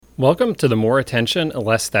Welcome to the More Attention,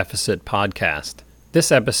 Less Deficit podcast.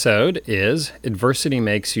 This episode is Adversity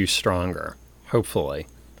Makes You Stronger, hopefully.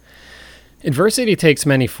 Adversity takes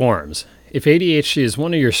many forms. If ADHD is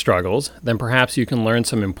one of your struggles, then perhaps you can learn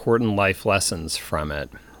some important life lessons from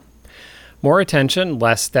it. More Attention,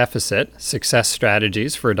 Less Deficit, Success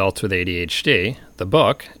Strategies for Adults with ADHD, the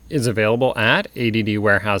book, is available at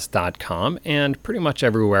addwarehouse.com and pretty much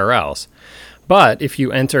everywhere else. But if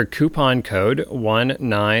you enter coupon code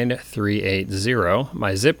 19380,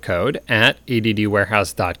 my zip code, at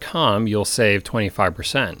addwarehouse.com, you'll save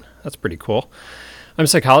 25%. That's pretty cool. I'm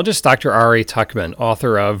psychologist Dr. Ari Tuckman,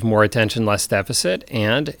 author of More Attention, Less Deficit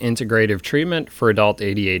and Integrative Treatment for Adult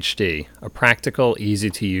ADHD, a practical,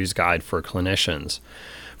 easy-to-use guide for clinicians.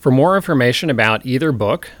 For more information about either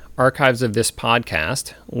book, archives of this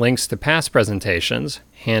podcast, links to past presentations,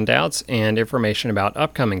 handouts, and information about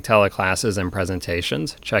upcoming teleclasses and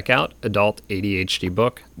presentations, check out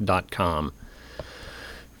adultadhdbook.com.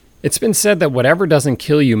 It's been said that whatever doesn't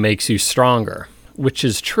kill you makes you stronger, which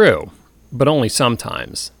is true, but only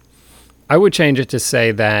sometimes. I would change it to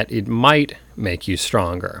say that it might make you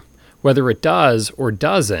stronger. Whether it does or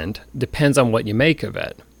doesn't depends on what you make of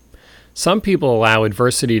it. Some people allow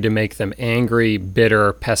adversity to make them angry,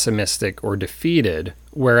 bitter, pessimistic, or defeated,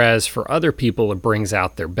 whereas for other people it brings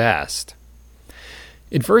out their best.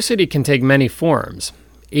 Adversity can take many forms.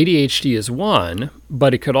 ADHD is one,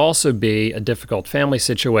 but it could also be a difficult family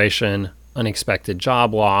situation, unexpected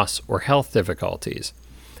job loss, or health difficulties.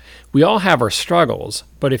 We all have our struggles,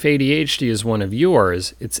 but if ADHD is one of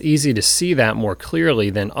yours, it's easy to see that more clearly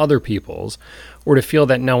than other people's, or to feel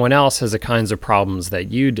that no one else has the kinds of problems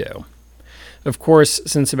that you do. Of course,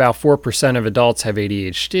 since about 4% of adults have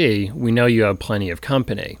ADHD, we know you have plenty of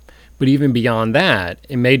company. But even beyond that,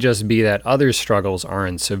 it may just be that others' struggles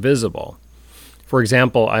aren't so visible. For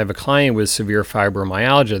example, I have a client with severe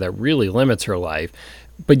fibromyalgia that really limits her life,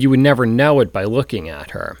 but you would never know it by looking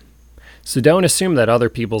at her. So don't assume that other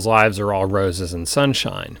people's lives are all roses and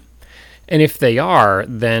sunshine. And if they are,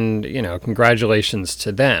 then, congratulations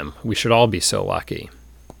to them. We should all be so lucky.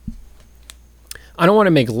 I don't want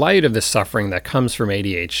to make light of the suffering that comes from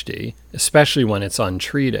ADHD, especially when it's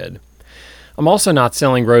untreated. I'm also not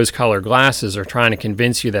selling rose-colored glasses or trying to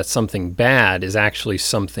convince you that something bad is actually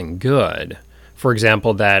something good. For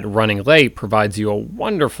example, that running late provides you a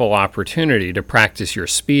wonderful opportunity to practice your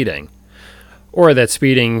speeding. Or that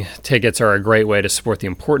speeding tickets are a great way to support the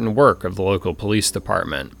important work of the local police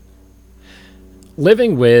department.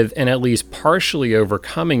 Living with and at least partially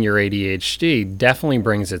overcoming your ADHD definitely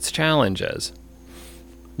brings its challenges.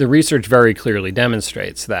 The research very clearly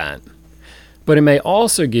demonstrates that. But it may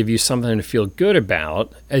also give you something to feel good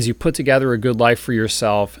about as you put together a good life for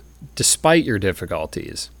yourself despite your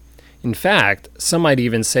difficulties. In fact, some might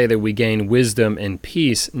even say that we gain wisdom and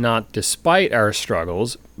peace not despite our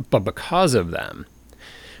struggles, but because of them.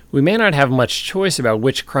 We may not have much choice about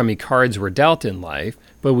which crummy cards we're dealt in life,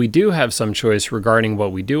 but we do have some choice regarding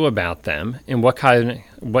what we do about them and what kind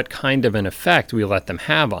of an effect we let them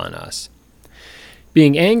have on us.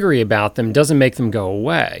 Being angry about them doesn't make them go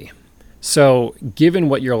away. So, given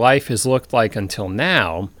what your life has looked like until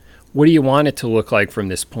now, what do you want it to look like from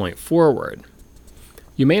this point forward?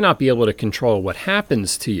 You may not be able to control what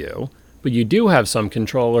happens to you, but you do have some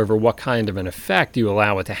control over what kind of an effect you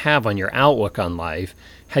allow it to have on your outlook on life,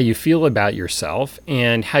 how you feel about yourself,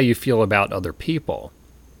 and how you feel about other people.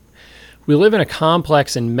 We live in a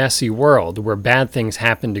complex and messy world where bad things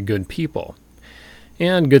happen to good people,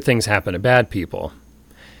 and good things happen to bad people.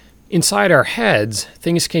 Inside our heads,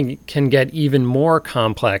 things can get even more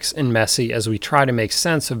complex and messy as we try to make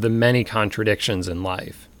sense of the many contradictions in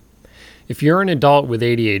life. If you're an adult with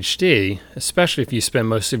ADHD, especially if you spend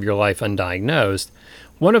most of your life undiagnosed,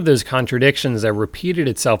 one of those contradictions that repeated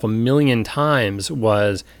itself a million times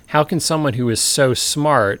was, how can someone who is so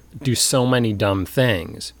smart do so many dumb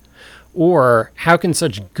things? Or, how can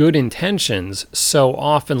such good intentions so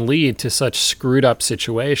often lead to such screwed up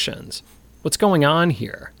situations? What's going on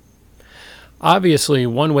here? Obviously,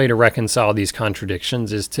 one way to reconcile these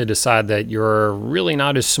contradictions is to decide that you're really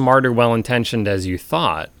not as smart or well-intentioned as you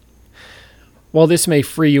thought. While this may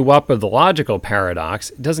free you up of the logical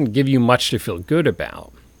paradox, it doesn't give you much to feel good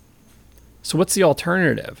about. So what's the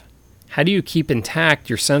alternative? How do you keep intact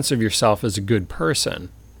your sense of yourself as a good person?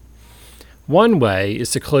 One way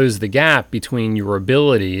is to close the gap between your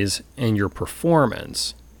abilities and your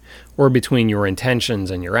performance, or between your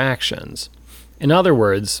intentions and your actions. In other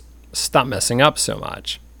words, stop messing up so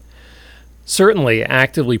much. Certainly,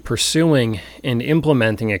 actively pursuing and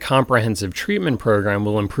implementing a comprehensive treatment program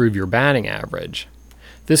will improve your batting average.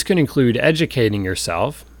 This could include educating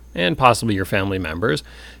yourself, and possibly your family members,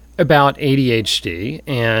 about ADHD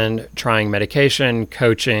and trying medication,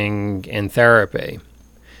 coaching, and therapy.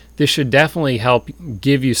 This should definitely help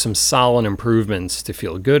give you some solid improvements to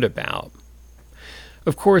feel good about.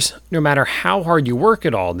 Of course, no matter how hard you work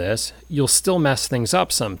at all this, you'll still mess things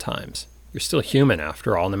up sometimes. You're still human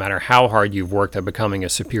after all, no matter how hard you've worked at becoming a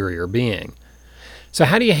superior being. So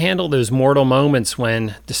how do you handle those mortal moments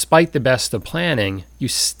when, despite the best of planning, you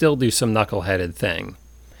still do some knuckleheaded thing?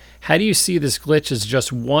 How do you see this glitch as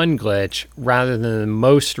just one glitch rather than the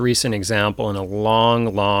most recent example in a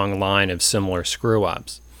long, long line of similar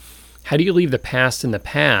screw-ups? How do you leave the past in the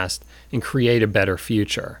past and create a better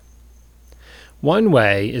future? One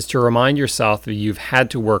way is to remind yourself that you've had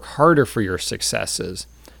to work harder for your successes,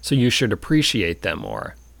 so you should appreciate them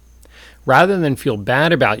more. Rather than feel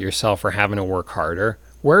bad about yourself for having to work harder,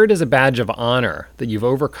 wear it as a badge of honor that you've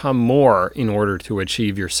overcome more in order to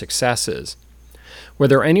achieve your successes.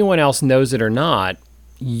 Whether anyone else knows it or not,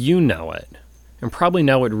 you know it, and probably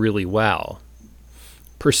know it really well.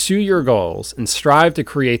 Pursue your goals and strive to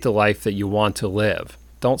create the life that you want to live.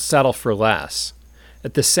 Don't settle for less.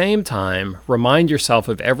 At the same time, remind yourself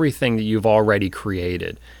of everything that you've already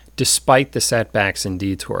created, despite the setbacks and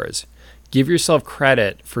detours. Give yourself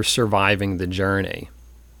credit for surviving the journey.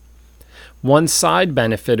 One side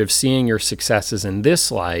benefit of seeing your successes in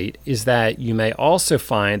this light is that you may also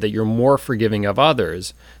find that you're more forgiving of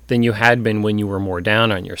others than you had been when you were more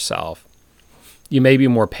down on yourself. You may be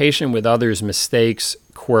more patient with others' mistakes,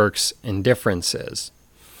 quirks, and differences.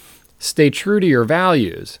 Stay true to your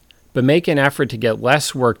values, but make an effort to get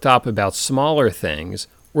less worked up about smaller things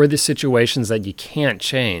or the situations that you can't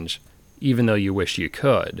change, even though you wish you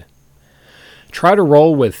could. Try to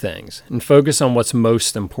roll with things and focus on what's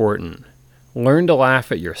most important. Learn to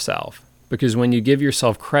laugh at yourself, because when you give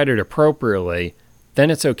yourself credit appropriately, then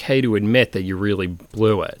it's okay to admit that you really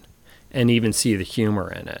blew it, and even see the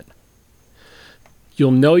humor in it.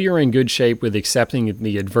 You'll know you're in good shape with accepting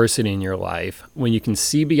the adversity in your life when you can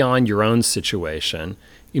see beyond your own situation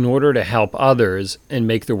in order to help others and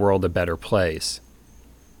make the world a better place.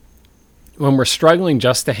 When we're struggling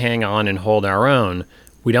just to hang on and hold our own,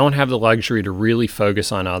 we don't have the luxury to really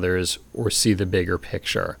focus on others or see the bigger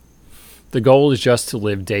picture. The goal is just to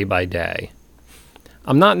live day by day.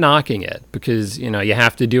 I'm not knocking it because, you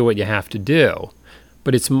have to do what you have to do,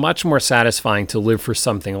 but it's much more satisfying to live for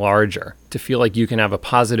something larger, to feel like you can have a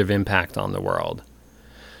positive impact on the world.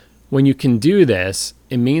 When you can do this,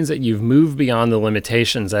 it means that you've moved beyond the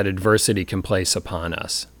limitations that adversity can place upon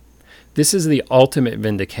us. This is the ultimate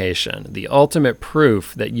vindication, the ultimate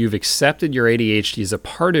proof that you've accepted your ADHD as a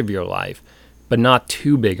part of your life, but not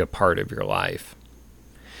too big a part of your life.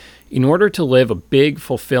 In order to live a big,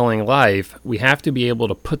 fulfilling life, we have to be able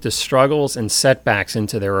to put the struggles and setbacks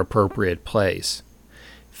into their appropriate place.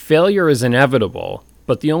 Failure is inevitable,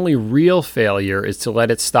 but the only real failure is to let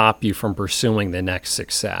it stop you from pursuing the next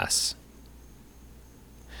success.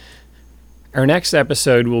 Our next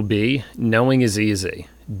episode will be Knowing is Easy,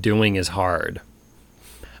 Doing is Hard.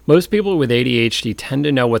 Most people with ADHD tend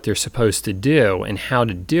to know what they're supposed to do and how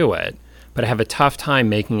to do it, but have a tough time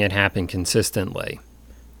making it happen consistently.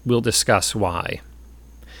 We'll discuss why.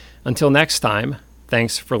 Until next time,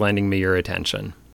 thanks for lending me your attention.